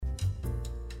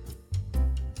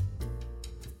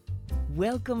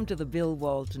Welcome to the Bill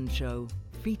Walton Show,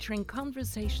 featuring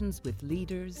conversations with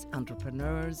leaders,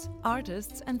 entrepreneurs,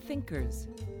 artists, and thinkers.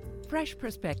 Fresh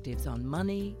perspectives on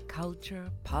money, culture,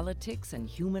 politics, and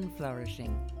human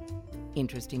flourishing.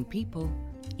 Interesting people,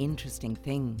 interesting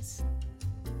things.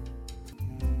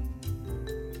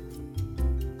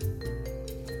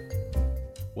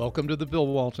 Welcome to the Bill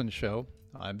Walton Show.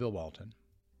 I'm Bill Walton.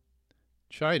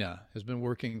 China has been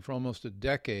working for almost a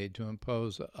decade to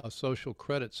impose a social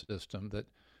credit system that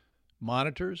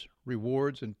monitors,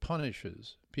 rewards, and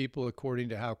punishes people according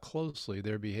to how closely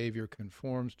their behavior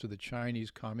conforms to the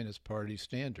Chinese Communist Party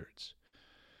standards.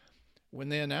 When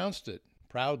they announced it,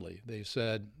 proudly, they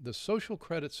said, the social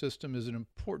credit system is an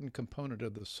important component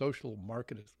of the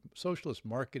socialist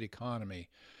market economy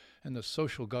and the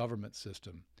social government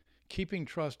system. Keeping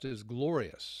trust is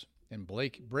glorious, and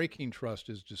breaking trust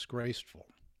is disgraceful.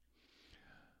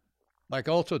 Like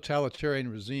all totalitarian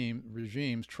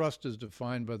regimes, trust is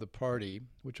defined by the party,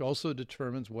 which also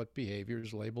determines what behavior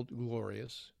is labeled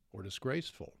glorious or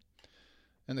disgraceful.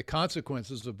 And the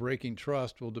consequences of breaking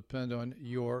trust will depend on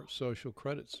your social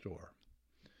credit score.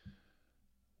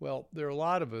 Well, there are a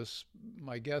lot of us,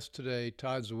 my guest today,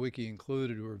 Todd Zywicki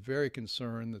included, who are very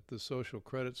concerned that the social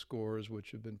credit scores,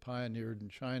 which have been pioneered in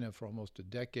China for almost a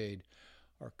decade,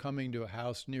 are coming to a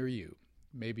house near you,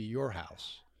 maybe your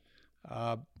house.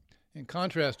 In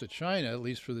contrast to China, at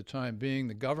least for the time being,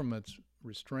 the government's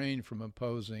restrained from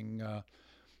imposing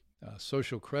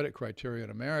social credit criteria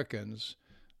on Americans,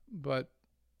 but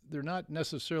they're not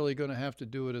necessarily going to have to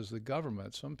do it as the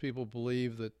government. Some people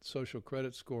believe that social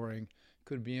credit scoring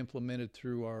could be implemented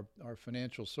through our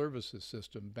financial services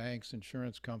system, banks,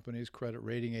 insurance companies, credit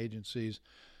rating agencies,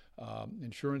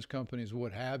 insurance companies,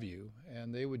 what have you,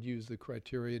 and they would use the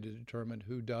criteria to determine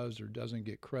who does or doesn't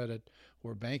get credit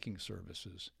or banking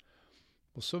services.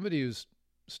 Well, somebody who's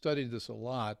studied this a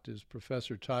lot is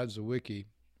Professor Todd Zywicki,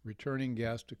 returning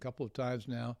guest a couple of times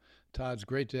now. Todd's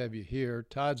great to have you here.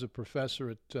 Todd's a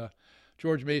professor at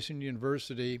George Mason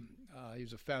University.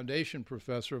 He's a foundation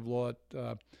professor of law at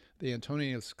the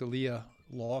Antonin Scalia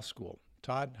Law School.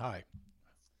 Todd, hi.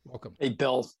 Welcome. Hey,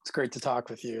 Bill. It's great to talk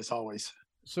with you, as always.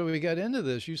 So we got into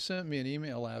this. You sent me an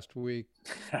email last week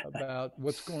about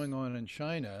what's going on in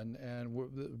China,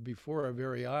 and before our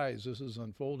very eyes, this is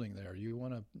unfolding there. You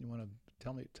want to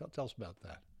tell us about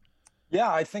that?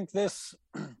 Yeah, I think this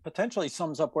potentially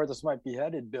sums up where this might be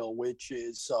headed, Bill, which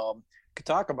is could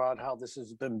talk about how this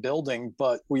has been building,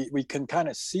 but we can kind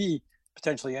of see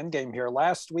potentially endgame here.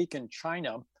 Last week in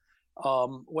China,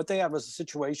 what they had was a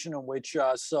situation in which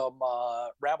some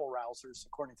rabble rousers,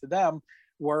 according to them,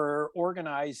 were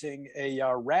organizing a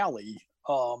rally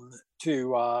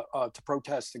to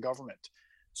protest the government.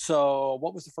 So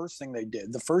what was the first thing they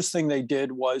did? The first thing they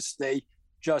did was they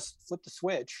just flipped the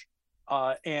switch.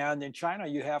 And in China,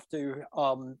 you have to,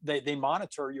 they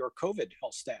monitor your COVID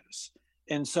health status.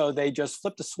 And so they just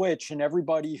flipped the switch, and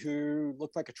everybody who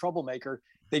looked like a troublemaker,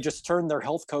 they just turned their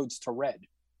health codes to red.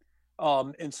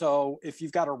 And so if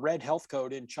you've got a red health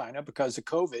code in China because of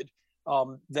COVID,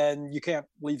 then you can't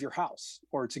leave your house,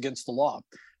 or it's against the law.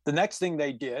 The next thing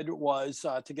they did was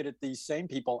to get at these same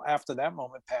people after that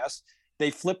moment passed,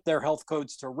 they flipped their health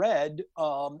codes to red,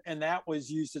 and that was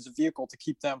used as a vehicle to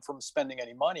keep them from spending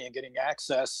any money and getting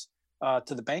access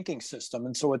to the banking system.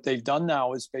 And so what they've done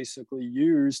now is basically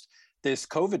used this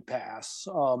COVID pass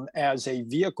as a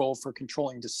vehicle for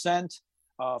controlling dissent,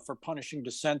 for punishing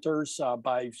dissenters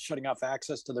by shutting off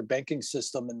access to their banking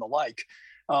system and the like.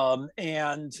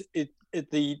 And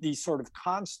the sort of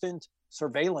constant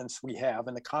surveillance we have,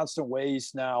 and the constant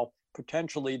ways now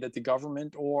potentially that the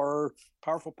government or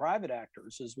powerful private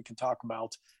actors, as we can talk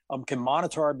about, can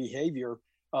monitor our behavior.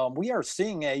 We are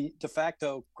seeing a de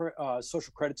facto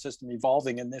social credit system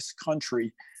evolving in this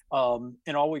country.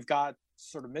 And all we've got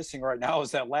sort of missing right now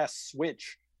is that last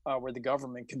switch where the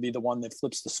government can be the one that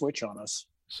flips the switch on us.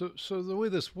 So the way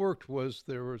this worked was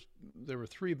there were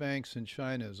three banks in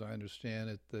China, as I understand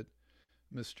it, that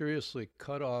mysteriously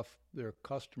cut off their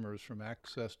customers from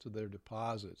access to their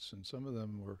deposits, and some of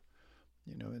them were,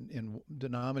 in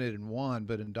denominated in yuan,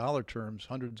 but in dollar terms,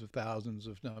 hundreds of thousands,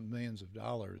 if not millions of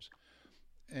dollars.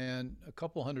 And a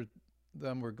couple hundred of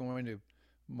them were going to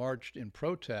march in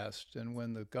protest. And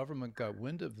when the government got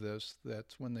wind of this,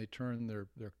 that's when they turned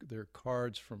their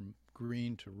cards from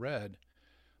green to red.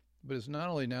 But it's not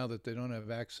only now that they don't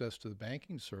have access to the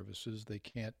banking services, they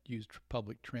can't use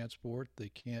public transport, they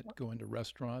can't go into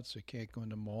restaurants, they can't go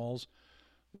into malls.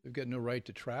 They've got no right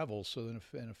to travel, so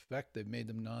in effect, they've made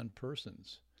them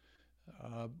non-persons.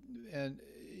 And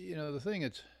the thing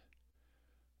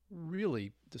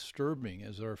really disturbing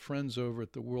is our friends over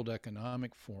at the World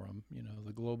Economic Forum, you know,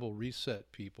 the global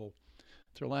reset people.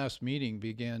 At their last meeting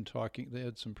began talking, they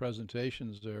had some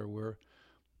presentations there where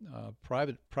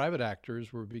private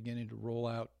actors were beginning to roll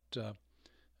out uh,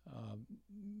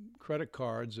 credit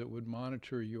cards that would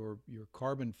monitor your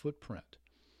carbon footprint.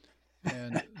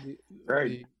 And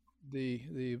Right.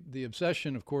 the the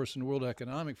obsession, of course, in the World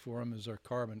Economic Forum is our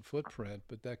carbon footprint,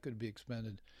 but that could be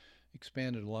expanded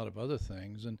a lot of other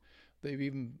things. And they've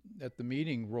even at the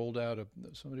meeting rolled out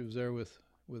somebody was there with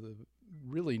a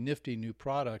really nifty new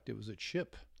product. It was a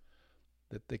chip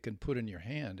that they can put in your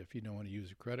hand if you don't want to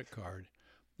use a credit card.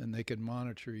 Then they can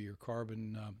monitor your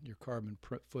carbon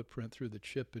footprint through the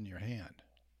chip in your hand.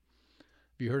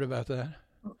 Have you heard about that?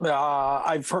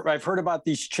 I've heard about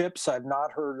these chips. I've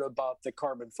not heard about the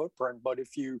carbon footprint. But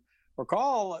if you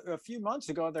recall, a few months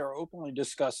ago, they were openly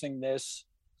discussing this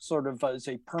sort of as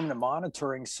a permanent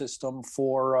monitoring system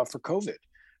for COVID,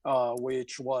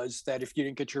 which was that if you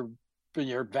didn't get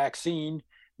your vaccine,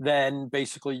 then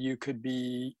basically you could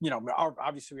be,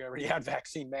 obviously we already had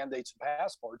vaccine mandates and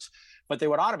passports, but they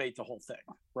would automate the whole thing,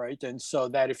 right? And so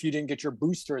that if you didn't get your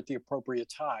booster at the appropriate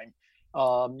time,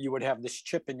 you would have this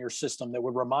chip in your system that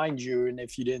would remind you, and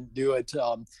if you didn't do it,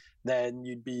 then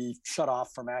you'd be shut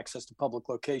off from access to public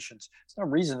locations. There's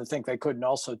no reason to think they couldn't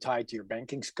also tie to your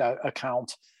banking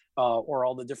account or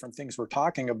all the different things we're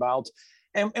talking about.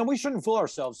 And we shouldn't fool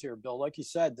ourselves here, Bill. Like you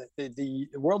said, the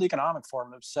World Economic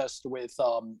Forum obsessed with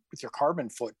your carbon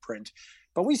footprint,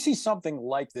 but we see something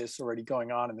like this already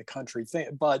going on in the country.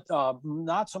 But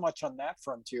not so much on that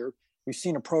frontier. We've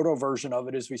seen a proto version of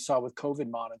it, as we saw with COVID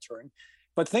monitoring.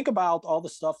 But think about all the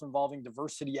stuff involving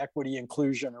diversity, equity,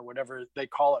 inclusion, or whatever they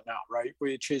call it now, right?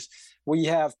 Which is we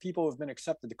have people who have been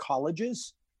accepted to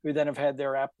colleges who then have had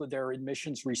their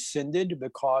admissions rescinded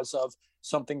because of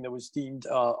something that was deemed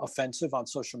offensive on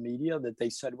social media that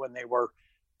they said when they were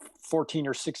 14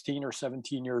 or 16 or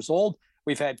 17 years old.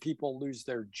 We've had people lose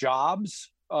their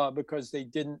jobs because they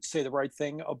didn't say the right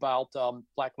thing about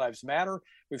Black Lives Matter.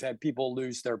 We've had people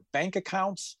lose their bank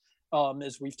accounts,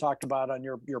 as we've talked about on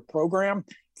your program,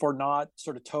 for not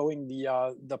sort of towing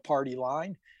the party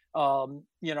line.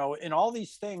 And all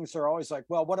these things are always like,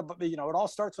 well, what about, it all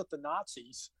starts with the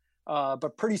Nazis.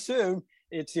 But pretty soon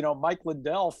it's, Mike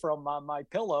Lindell from My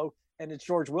Pillow, and it's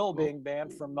George Will being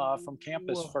banned from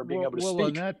campus for being able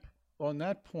to speak. On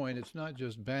that point, it's not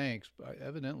just banks.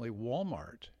 Evidently,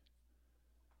 Walmart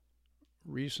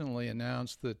recently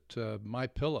announced that My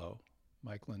Pillow,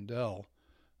 Mike Lindell,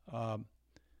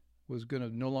 was going to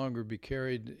no longer be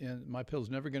carried in. My Pillow's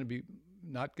not going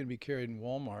to be carried in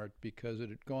Walmart because it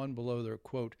had gone below their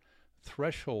quote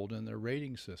threshold in their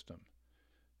rating system,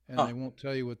 and they won't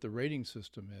tell you what the rating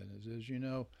system is. As you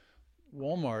know,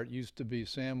 Walmart used to be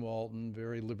Sam Walton,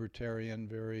 very libertarian,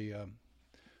 very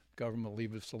government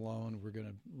leave us alone. We're going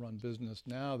to run business.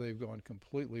 Now they've gone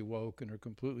completely woke and are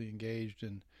completely engaged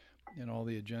in all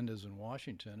the agendas in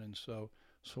Washington, and so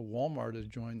Walmart has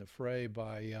joined the fray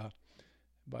by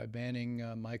banning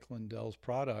Mike Lindell's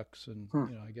products, and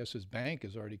I guess his bank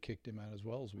has already kicked him out as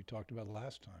well, as we talked about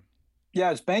last time. Yeah,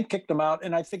 his bank kicked him out,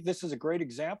 and I think this is a great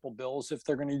example, Bill, is if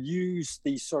they're going to use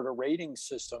these sort of rating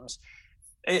systems.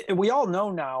 We all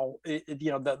know now,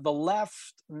 the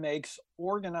left makes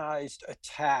organized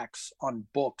attacks on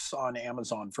books on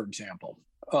Amazon, for example,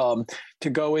 to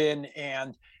go in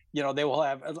and, they will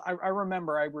have, I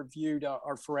remember I reviewed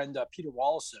our friend Peter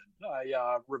Wallison.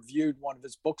 I reviewed one of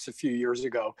his books a few years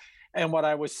ago. And what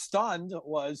I was stunned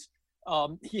was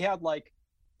he had like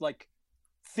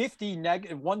 50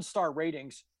 negative one-star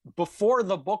ratings before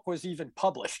the book was even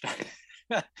published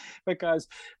because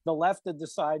the left had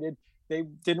decided they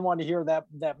didn't want to hear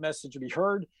that message to be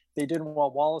heard. They didn't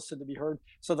want Wallison to be heard.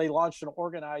 So they launched an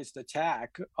organized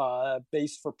attack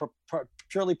based for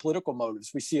purely political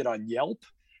motives. We see it on Yelp.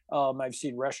 I've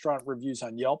seen restaurant reviews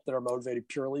on Yelp that are motivated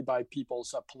purely by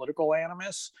people's political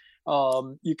animus.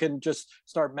 You can just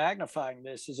start magnifying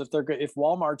this as if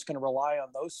Walmart's going to rely on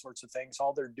those sorts of things.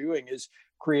 All they're doing is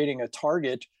creating a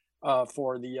target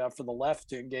for the left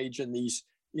to engage in these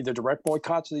either direct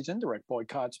boycotts or these indirect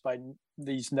boycotts by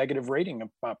these negative rating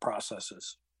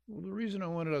processes. Well, the reason I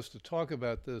wanted us to talk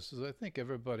about this is I think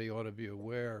everybody ought to be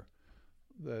aware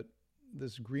that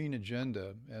this green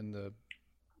agenda and the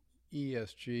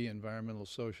ESG, environmental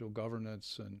social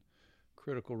governance, and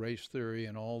critical race theory,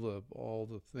 and all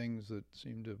the things that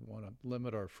seem to want to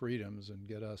limit our freedoms and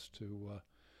get us to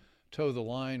toe the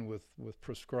line with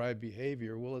prescribed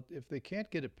behavior. Well, if they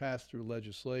can't get it passed through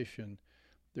legislation,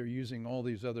 they're using all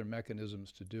these other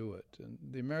mechanisms to do it. And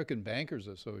the American Bankers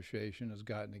Association has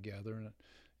gotten together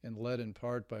and led in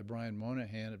part by Brian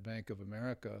Moynihan at Bank of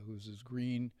America, who's as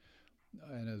green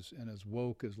and as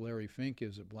woke as Larry Fink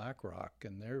is at BlackRock,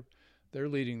 and they're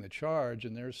leading the charge,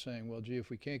 and they're saying, well, gee, if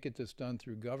we can't get this done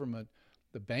through government,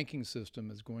 the banking system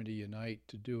is going to unite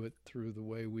to do it through the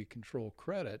way we control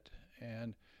credit.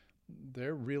 And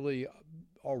they're really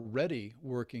already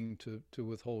working to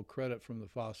withhold credit from the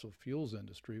fossil fuels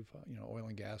industry, oil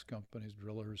and gas companies,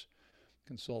 drillers,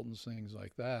 consultants, things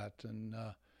like that. And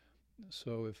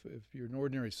so if you're an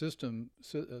ordinary citizen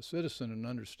and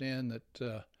understand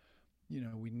that,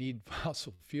 we need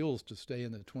fossil fuels to stay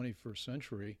in the 21st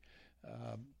century,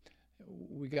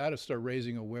 we got to start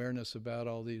raising awareness about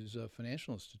all these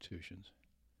financial institutions.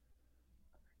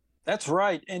 That's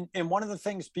right. And one of the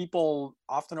things people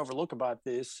often overlook about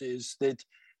this is that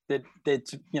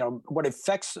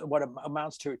what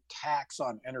amounts to a tax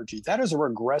on energy. That is a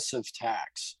regressive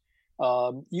tax.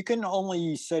 You can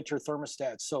only set your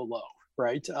thermostat so low,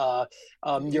 right?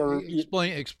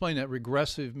 Explain that.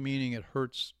 Regressive meaning it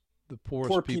hurts the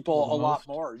poor people a lot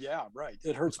more. Yeah, right.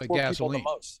 It hurts like poor gasoline.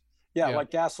 people the most. Yeah,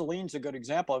 like gasoline's a good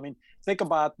example. I mean, think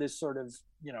about this sort of,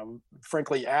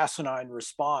 frankly, asinine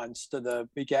response to the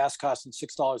gas costing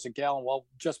 $6 a gallon. Well,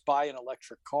 just buy an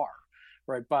electric car,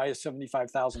 right? Buy a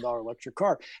 $75,000 electric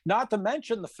car. Not to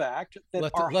mention the fact that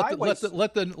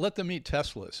let them eat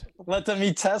Teslas. Let them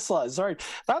eat Teslas, right?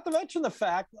 Not to mention the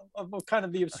fact of kind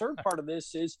of the absurd part of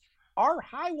this is our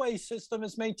highway system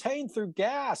is maintained through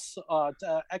gas,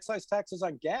 excise taxes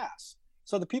on gas.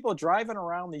 So the people driving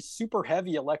around these super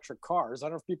heavy electric cars, I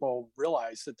don't know if people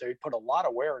realize that they put a lot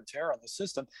of wear and tear on the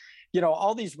system.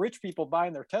 All these rich people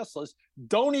buying their Teslas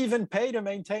don't even pay to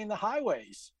maintain the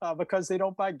highways because they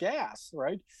don't buy gas,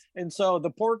 right? And so the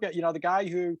poor guy, the guy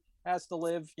who has to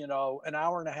live, an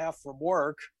hour and a half from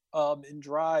work and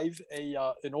drive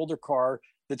an older car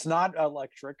that's not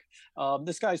electric.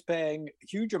 This guy's paying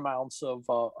huge amounts of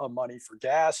money for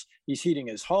gas. He's heating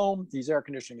his home. He's air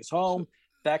conditioning his home.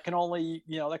 That can only,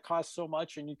 that costs so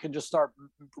much, and you can just start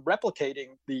replicating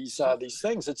these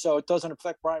things. And so it doesn't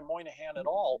affect Brian Moynihan at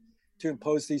all to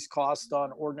impose these costs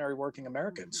on ordinary working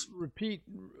Americans.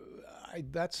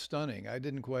 That's stunning. I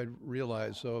didn't quite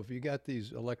realize. So if you got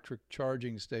these electric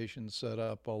charging stations set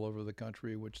up all over the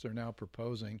country, which they're now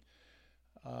proposing,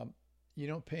 you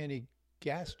don't pay any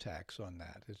gas tax on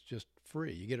that. It's just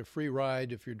free. You get a free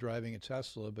ride if you're driving a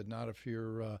Tesla, but not if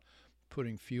you're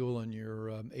putting fuel in your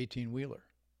 18-wheeler.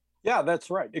 Yeah, that's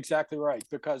right. Exactly right.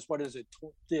 Because what is it?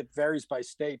 It varies by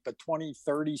state, but 20,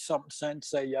 30 something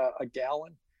cents a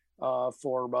gallon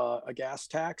for a gas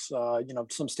tax.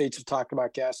 Some states have talked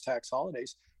about gas tax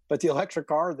holidays, but the electric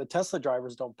car, the Tesla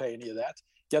drivers don't pay any of that,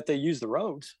 yet they use the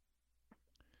roads.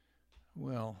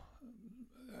 Well,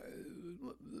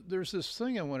 there's this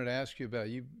thing I wanted to ask you about.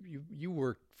 You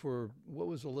worked for, what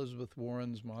was Elizabeth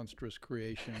Warren's monstrous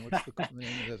creation? What's the name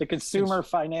of that? The Consumer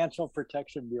Financial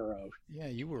Protection Bureau. Yeah,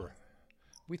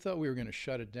 we thought we were going to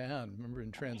shut it down. Remember,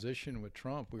 in transition with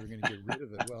Trump, we were going to get rid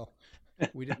of it. Well,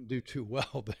 we didn't do too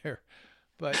well there.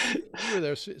 But you were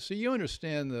there, so you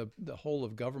understand the whole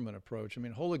of government approach. I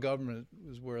mean, whole of government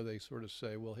is where they sort of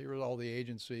say, well, here are all the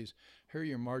agencies, here are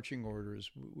your marching orders.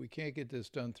 We can't get this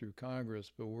done through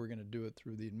Congress, but we're going to do it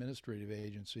through the administrative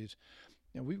agencies.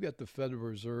 And we've got the Federal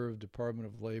Reserve, Department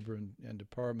of Labor, and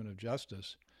Department of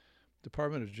Justice.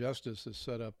 Department of Justice has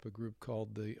set up a group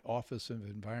called the Office of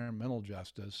Environmental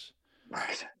Justice.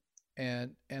 Right.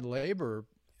 And Labor,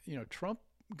 Trump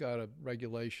got a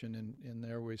regulation in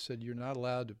there where he said you're not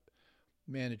allowed to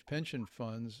manage pension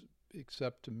funds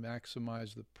except to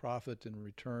maximize the profit and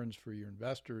returns for your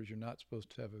investors. You're not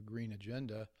supposed to have a green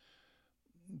agenda.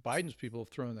 Biden's people have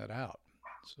thrown that out.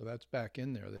 So that's back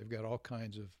in there. They've got all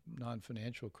kinds of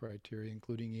non-financial criteria,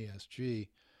 including ESG.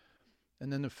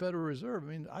 And then the Federal Reserve. I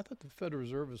mean, I thought the Federal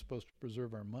Reserve was supposed to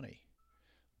preserve our money,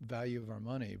 value of our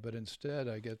money. But instead,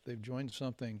 they've joined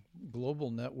something,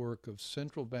 global network of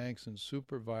central banks and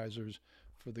supervisors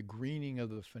for the greening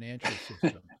of the financial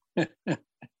system.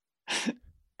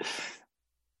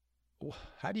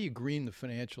 How do you green the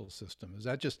financial system? Is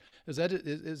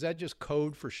that just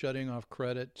code for shutting off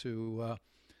credit to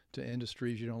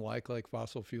industries you don't like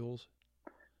fossil fuels?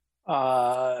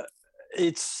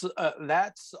 It's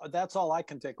that's all I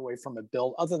can take away from it,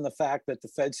 Bill, other than the fact that the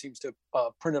Fed seems to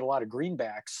have printed a lot of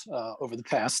greenbacks over the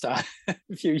past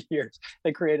few years.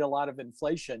 They created a lot of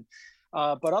inflation.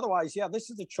 But otherwise, yeah, this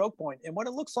is the choke point. And what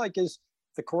it looks like is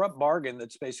the corrupt bargain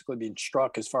that's basically being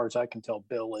struck, as far as I can tell,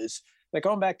 Bill, is that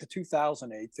going back to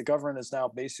 2008, the government has now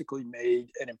basically made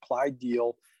an implied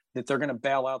deal that they're going to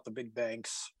bail out the big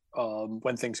banks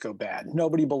when things go bad.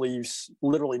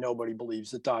 Literally nobody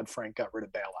believes that Dodd-Frank got rid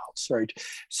of bailouts, right?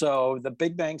 So the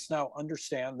big banks now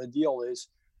understand the deal is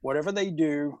whatever they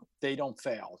do, they don't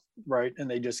fail, right? And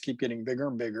they just keep getting bigger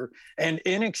and bigger. And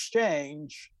in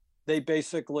exchange, they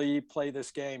basically play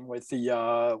this game with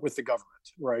the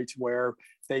government, right? Where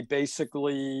they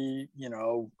basically,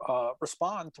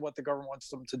 respond to what the government wants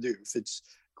them to do. If it's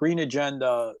green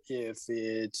agenda, if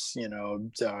it's,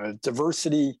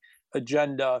 diversity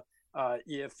agenda,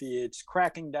 if it's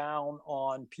cracking down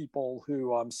on people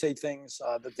who say things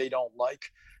that they don't like,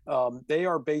 they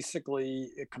are basically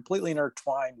completely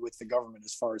intertwined with the government,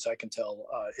 as far as I can tell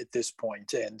at this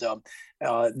point. And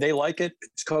they like it.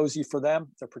 It's cozy for them.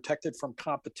 They're protected from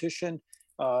competition.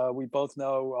 We both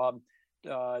know,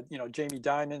 Jamie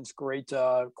Dimon's great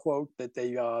quote that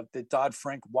that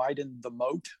Dodd-Frank widened the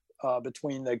moat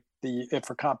between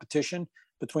for competition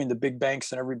between the big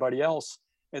banks and everybody else.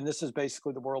 And this is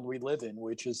basically the world we live in,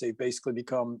 which is they basically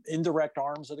become indirect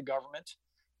arms of the government.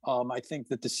 I think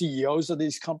that the CEOs of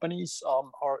these companies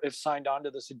have signed on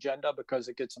to this agenda because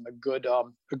it gets them a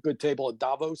good table at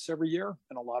Davos every year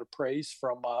and a lot of praise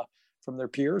from their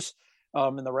peers.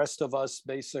 And the rest of us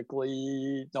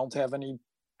basically don't have any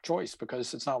choice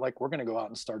because it's not like we're going to go out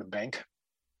and start a bank.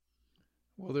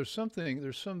 Well, there's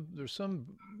some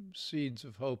seeds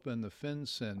of hope in the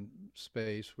FinCEN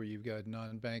space where you've got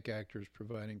non-bank actors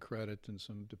providing credit and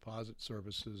some deposit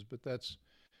services, but that's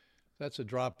a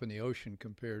drop in the ocean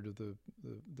compared to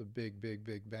the big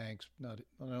banks, not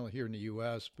only here in the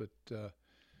U.S. but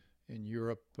in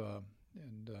Europe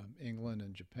and England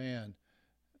and Japan.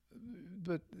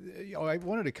 But I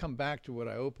wanted to come back to what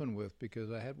I opened with because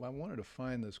I wanted to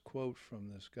find this quote from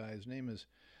this guy. His name is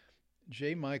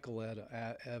J. Michael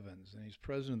Evans, and he's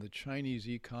president of the Chinese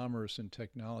e-commerce and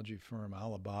technology firm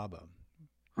Alibaba.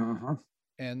 Uh-huh.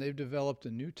 And they've developed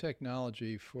a new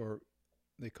technology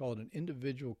they call it an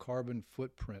individual carbon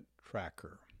footprint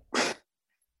tracker.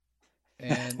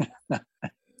 And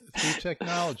through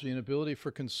technology and ability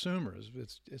for consumers,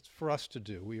 it's for us to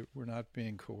do. We're not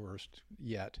being coerced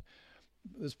yet.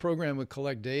 This program would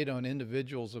collect data on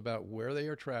individuals about where they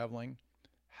are traveling,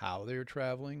 how they are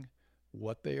traveling,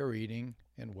 what they are eating,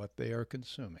 and what they are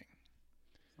consuming.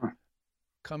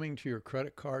 Coming to your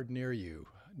credit card near you.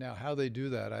 Now, how they do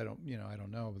that, I don't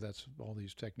know, but that's all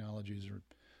these technologies are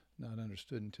not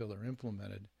understood until they're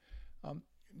implemented.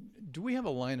 Do we have a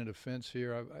line of defense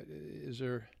here? Is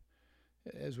there,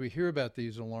 as we hear about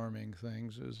these alarming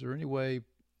things, is there any way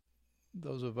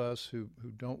those of us who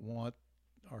don't want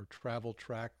our travel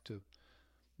track to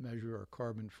measure our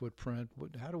carbon footprint,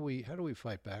 how do we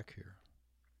fight back here?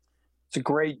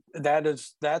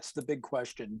 That's the big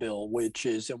question, Bill, which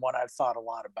is, and what I've thought a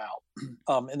lot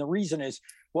about. And the reason is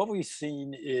what we've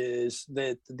seen is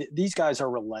that these guys are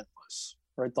relentless,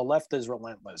 right? The left is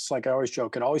relentless. Like I always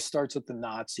joke, it always starts with the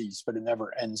Nazis, but it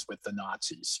never ends with the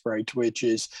Nazis, right? Which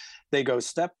is they go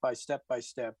step by step by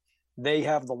step. They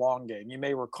have the long game. You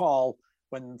may recall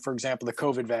when, for example, the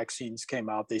COVID vaccines came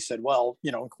out, they said, well,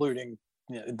 including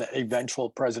the eventual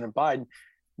President Biden,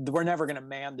 we're never going to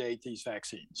mandate these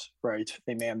vaccines, right?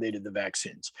 They mandated the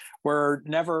vaccines. We're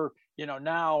never,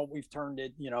 now we've turned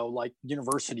it, like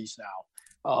universities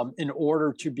now, in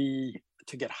order to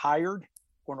get hired,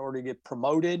 or in order to get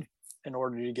promoted, in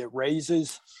order to get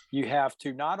raises, you have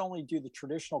to not only do the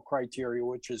traditional criteria,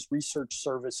 which is research,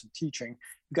 service, and teaching.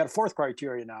 You've got a fourth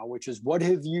criteria now, which is what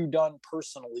have you done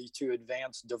personally to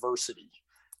advance diversity,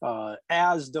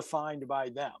 as defined by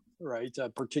them, right? A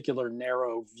particular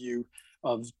narrow view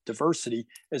of diversity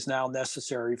is now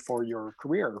necessary for your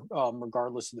career,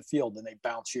 regardless of the field, and they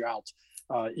bounce you out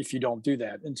if you don't do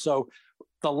that. And so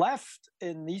the left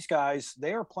and these guys,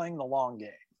 they are playing the long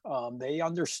game. They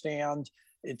understand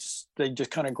they just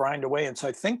kind of grind away. And so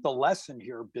I think the lesson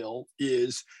here, Bill,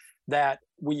 is that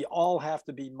we all have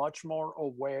to be much more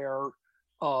aware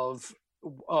of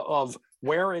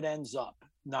where it ends up,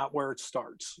 not where it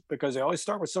starts, because they always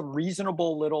start with some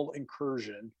reasonable little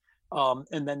incursion.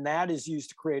 And then that is used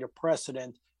to create a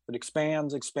precedent that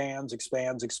expands.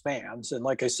 And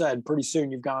like I said, pretty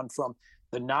soon you've gone from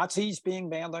the Nazis being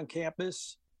banned on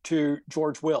campus to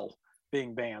George Will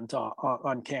being banned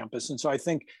on campus. And so I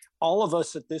think all of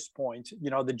us at this point,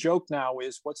 the joke now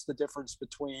is what's the difference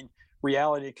between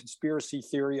reality and conspiracy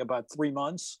theory about 3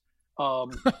 months?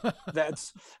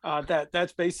 That's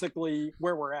basically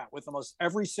where we're at with almost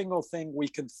every single thing we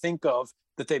can think of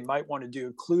that they might want to do,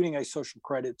 including a social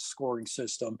credit scoring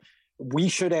system. We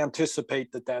should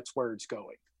anticipate that that's where it's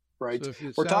going, right? So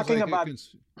we're talking like about.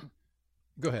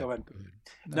 Go ahead.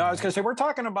 No, I was going to say we're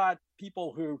talking about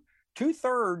people who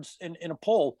 2/3 in a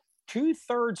poll,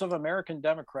 2/3 of American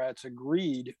Democrats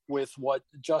agreed with what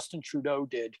Justin Trudeau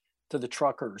did to the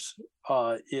truckers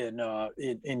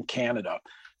in Canada.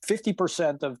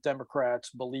 50% of Democrats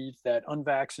believe that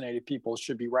unvaccinated people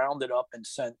should be rounded up and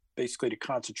sent basically to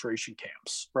concentration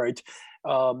camps, right?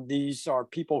 These are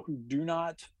people who do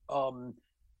not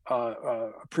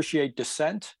appreciate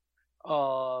dissent.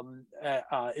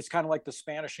 It's kind of like the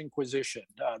Spanish Inquisition.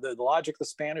 The logic of the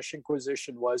Spanish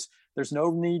Inquisition was there's no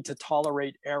need to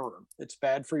tolerate error. It's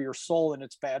bad for your soul and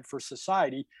it's bad for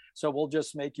society. So we'll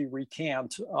just make you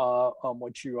recant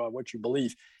what you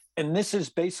believe. And this is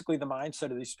basically the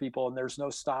mindset of these people. And there's no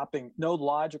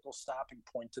logical stopping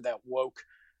point to that woke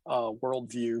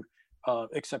worldview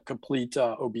except complete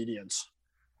obedience.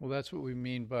 Well, that's what we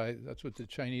mean by, that's what the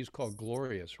Chinese call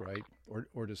glorious, right?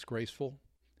 Or disgraceful.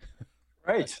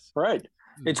 Right.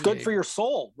 It's good for your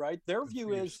soul, right? Their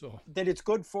view is that it's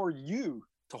good for you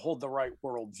to hold the right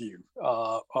worldview,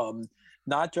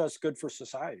 not just good for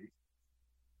society.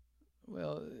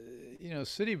 Well,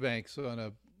 Citibank's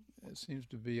it seems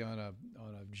to be on a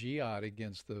jihad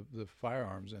against the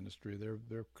firearms industry.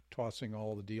 They're tossing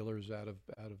all the dealers out of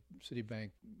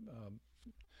Citibank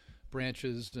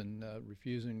branches and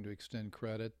refusing to extend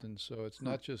credit. And so it's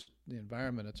not just the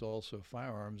environment; it's also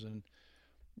firearms. And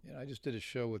I just did a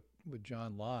show with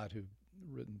John Lott, who's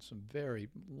written some very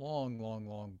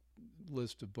long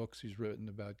list of books he's written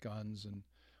about guns and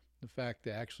the fact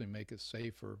they actually make us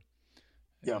safer.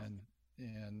 Yeah.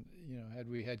 And had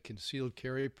we had concealed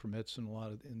carry permits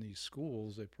in these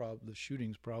schools, the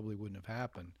shootings probably wouldn't have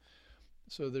happened.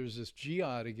 So there's this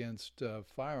jihad against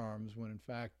firearms when in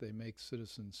fact they make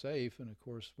citizens safe. And of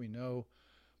course we know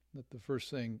that the first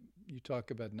thing, you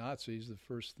talk about Nazis, the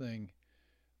first thing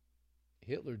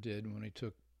Hitler did when he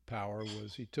took power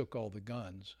was he took all the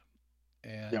guns.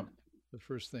 And the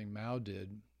first thing Mao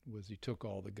did was he took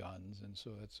all the guns. And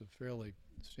so that's a fairly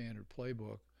standard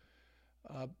playbook.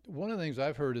 One of the things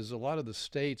I've heard is a lot of the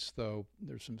states, though,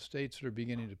 there's some states that are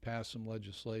beginning to pass some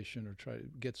legislation or try to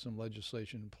get some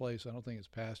legislation in place. I don't think it's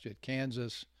passed yet.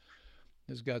 Kansas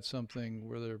has got something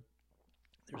where they're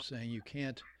saying you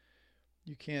can't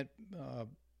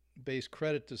base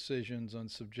credit decisions on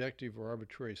subjective or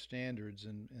arbitrary standards,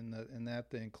 and that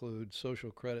they include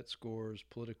social credit scores,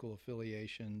 political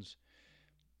affiliations,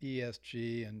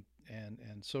 ESG, and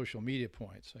social media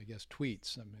points. I guess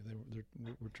tweets. I mean,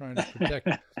 we're trying to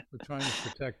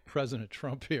protect President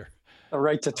Trump here. The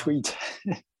right to tweet.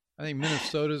 I think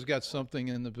Minnesota's got something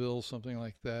in the bill, something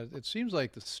like that. It seems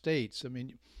like the states. I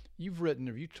mean,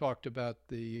 you talked about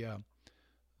the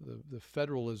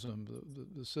federalism,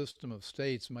 the system of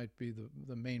states might be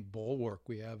the main bulwark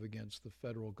we have against the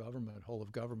federal government, whole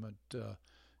of government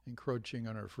encroaching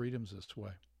on our freedoms this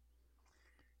way.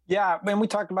 Yeah, and we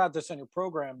talked about this in your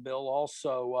program, Bill,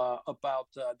 also about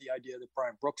the idea that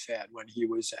Brian Brooks had when he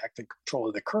was acting control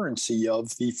of the currency of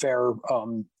the fair,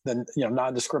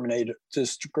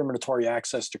 non-discriminatory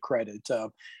access to credit,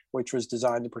 which was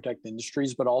designed to protect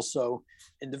industries, but also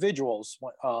individuals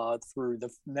through the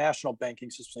national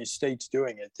banking system, the states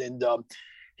doing it. And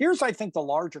here's, I think, the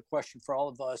larger question for all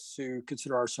of us who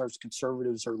consider ourselves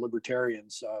conservatives or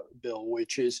libertarians, Bill,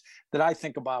 which is that I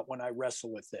think about when I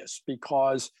wrestle with this,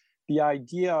 because the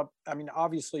idea, I mean,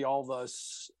 obviously all of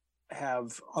us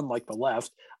have, unlike the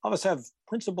left, all of us have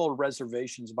principled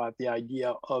reservations about the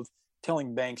idea of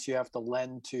telling banks you have to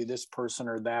lend to this person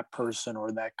or that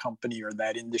company or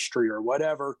that industry or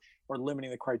whatever, or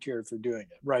limiting the criteria for doing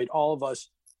it, right? All of us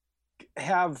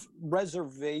have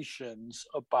reservations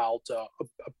about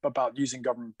using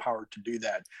government power to do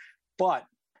that. But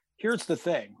here's the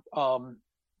thing.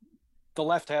 The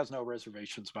left has no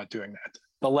reservations about doing that.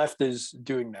 The left is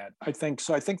doing that. I think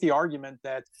the argument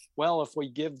that, well, if we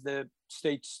give the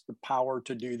states the power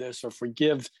to do this, or if we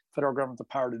give federal government the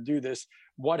power to do this,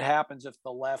 what happens if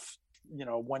the left,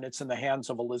 when it's in the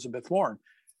hands of Elizabeth Warren?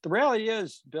 The reality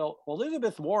is, Bill,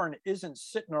 Elizabeth Warren isn't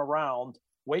sitting around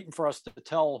waiting for us to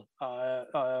tell,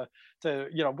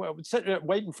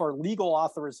 waiting for legal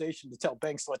authorization to tell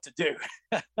banks what to do,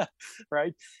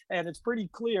 right? And it's pretty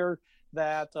clear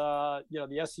that,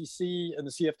 the SEC and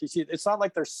the CFTC, it's not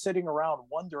like they're sitting around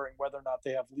wondering whether or not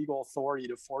they have legal authority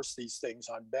to force these things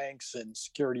on banks and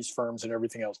securities firms and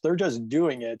everything else. They're just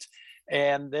doing it.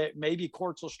 And maybe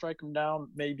courts will strike them down.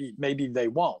 Maybe they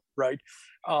won't, right?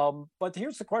 But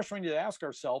here's the question we need to ask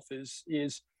ourselves is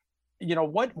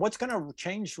what's going to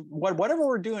change? Whatever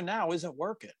we're doing now isn't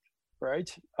working,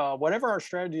 right? Whatever our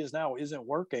strategy is now isn't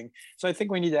working. So I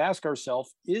think we need to ask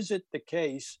ourselves, is it the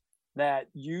case that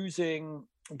using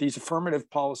these affirmative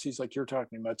policies like you're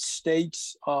talking about,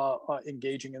 states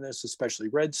engaging in this, especially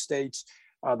red states,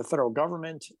 the federal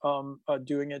government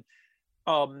doing it.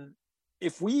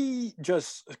 If we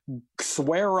just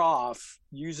swear off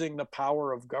using the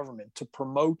power of government to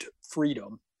promote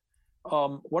freedom,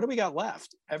 what do we got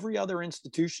left? Every other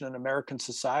institution in American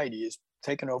society is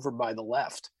taken over by the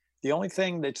left. The only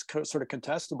thing that's sort of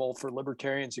contestable for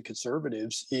libertarians and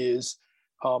conservatives is,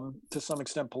 to some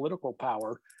extent, political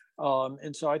power.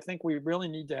 And so I think we really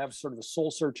need to have sort of a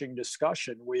soul-searching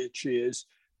discussion, which is,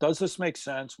 does this make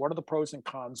sense? What are the pros and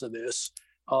cons of this?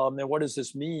 And what does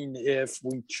this mean if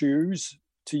we choose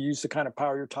to use the kind of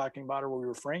power you're talking about, or we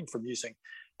refrain from using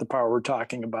the power we're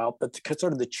talking about? But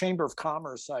sort of the Chamber of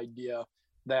Commerce idea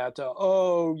that,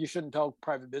 you shouldn't tell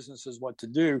private businesses what to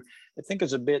do, I think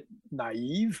is a bit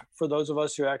naive for those of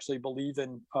us who actually believe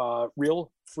in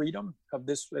real freedom at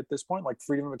this point, like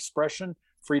freedom of expression,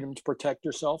 freedom to protect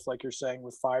yourself, like you're saying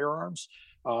with firearms,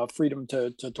 freedom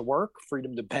to work,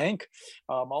 freedom to bank,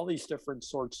 all these different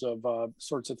sorts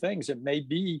of things. It may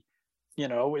be,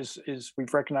 is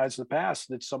we've recognized in the past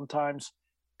that sometimes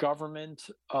government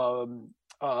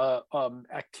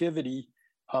activity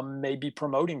may be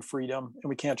promoting freedom, and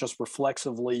we can't just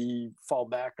reflexively fall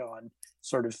back on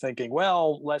sort of thinking,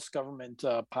 well, less government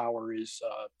power is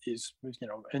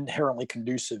inherently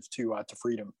conducive to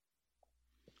freedom.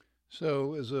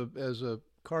 So, as a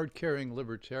card-carrying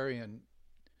libertarian,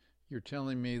 you're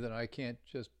telling me that I can't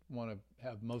just want to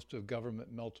have most of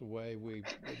government melt away.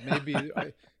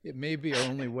 It may be our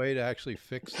only way to actually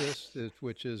fix this,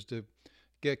 which is to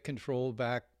get control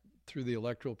back through the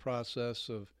electoral process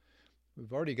of.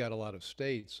 We've already got a lot of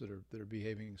states that are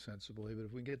behaving sensibly, but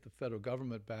if we get the federal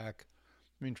government back,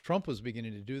 I mean, Trump was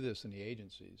beginning to do this in the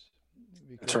agencies.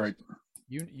 That's right.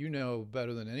 You know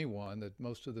better than anyone that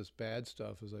most of this bad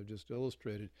stuff, as I've just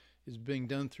illustrated, is being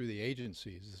done through the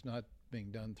agencies. It's not being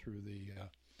done through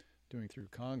through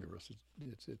Congress.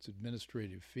 It's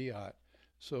administrative fiat.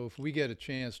 So if we get a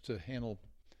chance to handle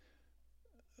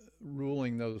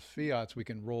ruling those fiats, we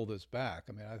can roll this back.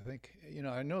 I mean, I think,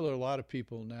 I know there are a lot of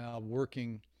people now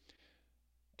working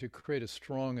to create a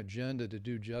strong agenda to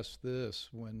do just this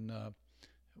when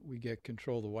we get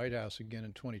control of the White House again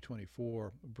in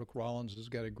 2024. Brooke Rollins has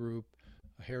got a group.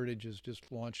 Heritage has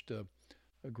just launched a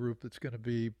group that's going to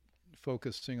be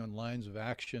focusing on lines of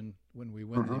action when we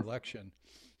win the election.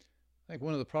 I think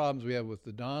one of the problems we had with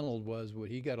the Donald was when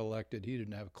he got elected, he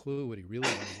didn't have a clue what he really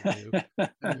wanted to do.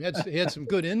 I mean, he had some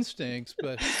good instincts,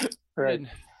 but right.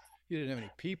 he didn't have any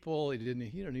people. He didn't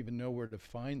even know where to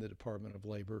find the Department of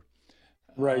Labor.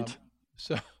 Right.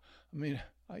 So, I mean,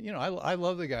 I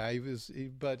love the guy.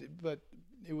 But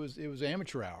it was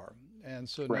amateur hour, and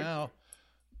so right. now,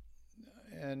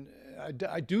 and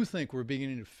I do think we're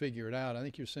beginning to figure it out. I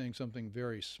think you're saying something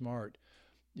very smart.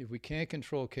 If we can't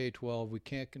control K-12, we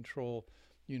can't control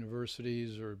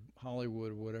universities or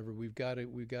Hollywood or whatever. We've got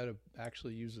to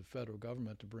actually use the federal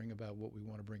government to bring about what we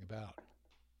want to bring about.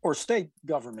 Or state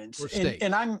governments. Or state.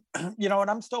 And I'm, and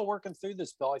I'm still working through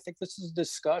this, Bill. I think this is a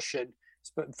discussion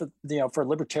for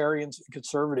libertarians and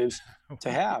conservatives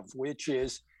to have, which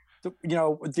is,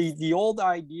 the old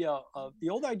idea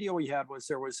we had was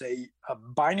there was a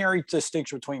binary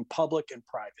distinction between public and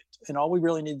private, and all we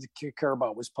really needed to care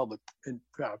about was public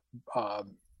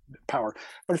power.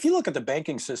 But if you look at the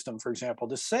banking system, for example,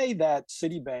 to say that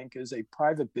Citibank is a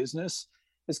private business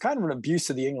is kind of an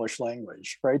abuse of the English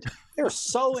language, right? They're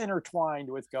so intertwined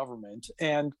with government,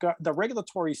 and the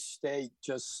regulatory state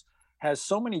just has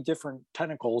so many different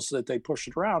tentacles that they push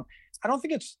it around. I don't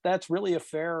think that's really a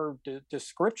fair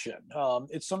description.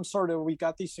 It's some sort of, we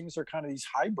got these things are kind of these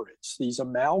hybrids, these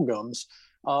amalgams.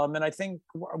 And I think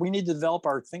we need to develop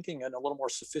our thinking in a little more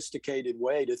sophisticated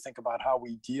way to think about how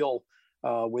we deal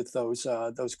with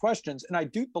those questions. And I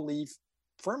do believe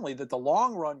firmly that the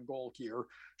long run goal here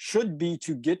should be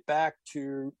to get back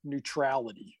to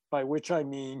neutrality, by which I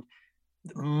mean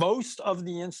most of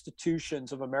the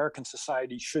institutions of American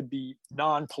society should be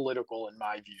non-political, in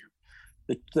my view.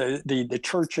 The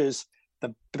churches,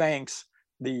 the banks,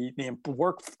 the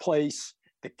workplace,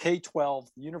 the K-12,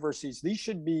 the universities, these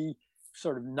should be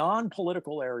sort of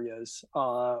non-political areas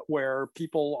where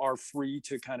people are free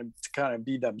to kind of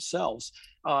be themselves.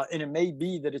 And it may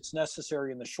be that it's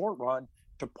necessary in the short run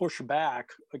to push back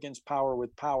against power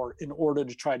with power in order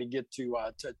to try to get to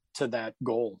that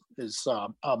goal.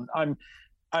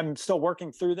 I'm still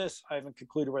working through this. I haven't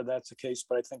concluded whether that's the case,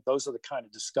 but I think those are the kind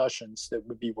of discussions that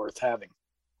would be worth having.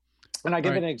 And I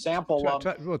give an example. Well,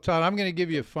 Todd, I'm going to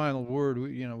give you a final word.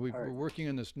 We're working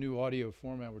on this new audio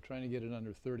format. We're trying to get it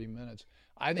under 30 minutes.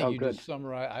 I think just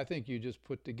summarize. I think you just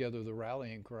put together the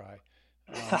rallying cry.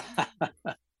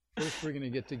 First, we're going to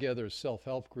get together a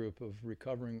self-help group of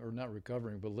not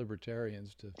recovering, but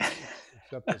libertarians to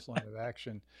accept this line of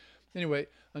action. Anyway,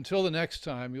 until the next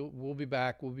time, we'll be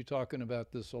back. We'll be talking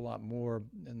about this a lot more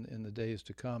in the days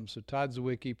to come. So Todd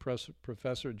Zywicki,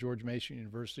 professor at George Mason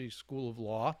University School of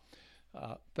Law.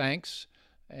 Thanks.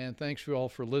 And thanks you all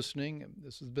for listening.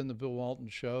 This has been the Bill Walton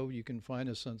Show. You can find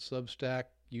us on Substack,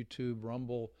 YouTube,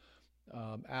 Rumble,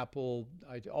 Apple,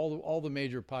 all the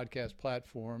major podcast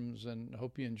platforms. And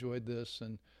hope you enjoyed this,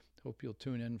 and hope you'll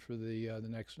tune in for the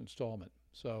next installment.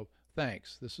 So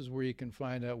thanks. This is where you can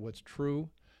find out what's true,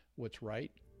 what's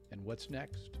right, and what's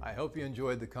next. I hope you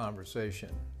enjoyed the conversation.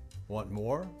 Want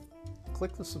more?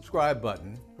 Click the subscribe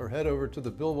button or head over to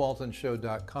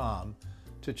thebillwaltonshow.com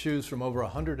to choose from over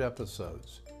 100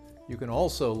 episodes. You can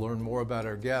also learn more about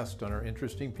our guest on our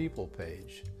Interesting People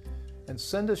page. And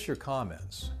send us your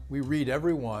comments. We read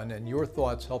every one, and your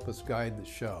thoughts help us guide the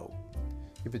show.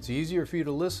 If it's easier for you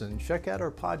to listen, check out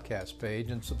our podcast page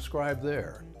and subscribe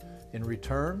there. In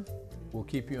return, we'll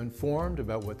keep you informed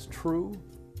about what's true,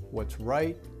 what's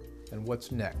right, and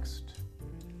what's next.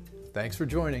 Thanks for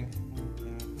joining.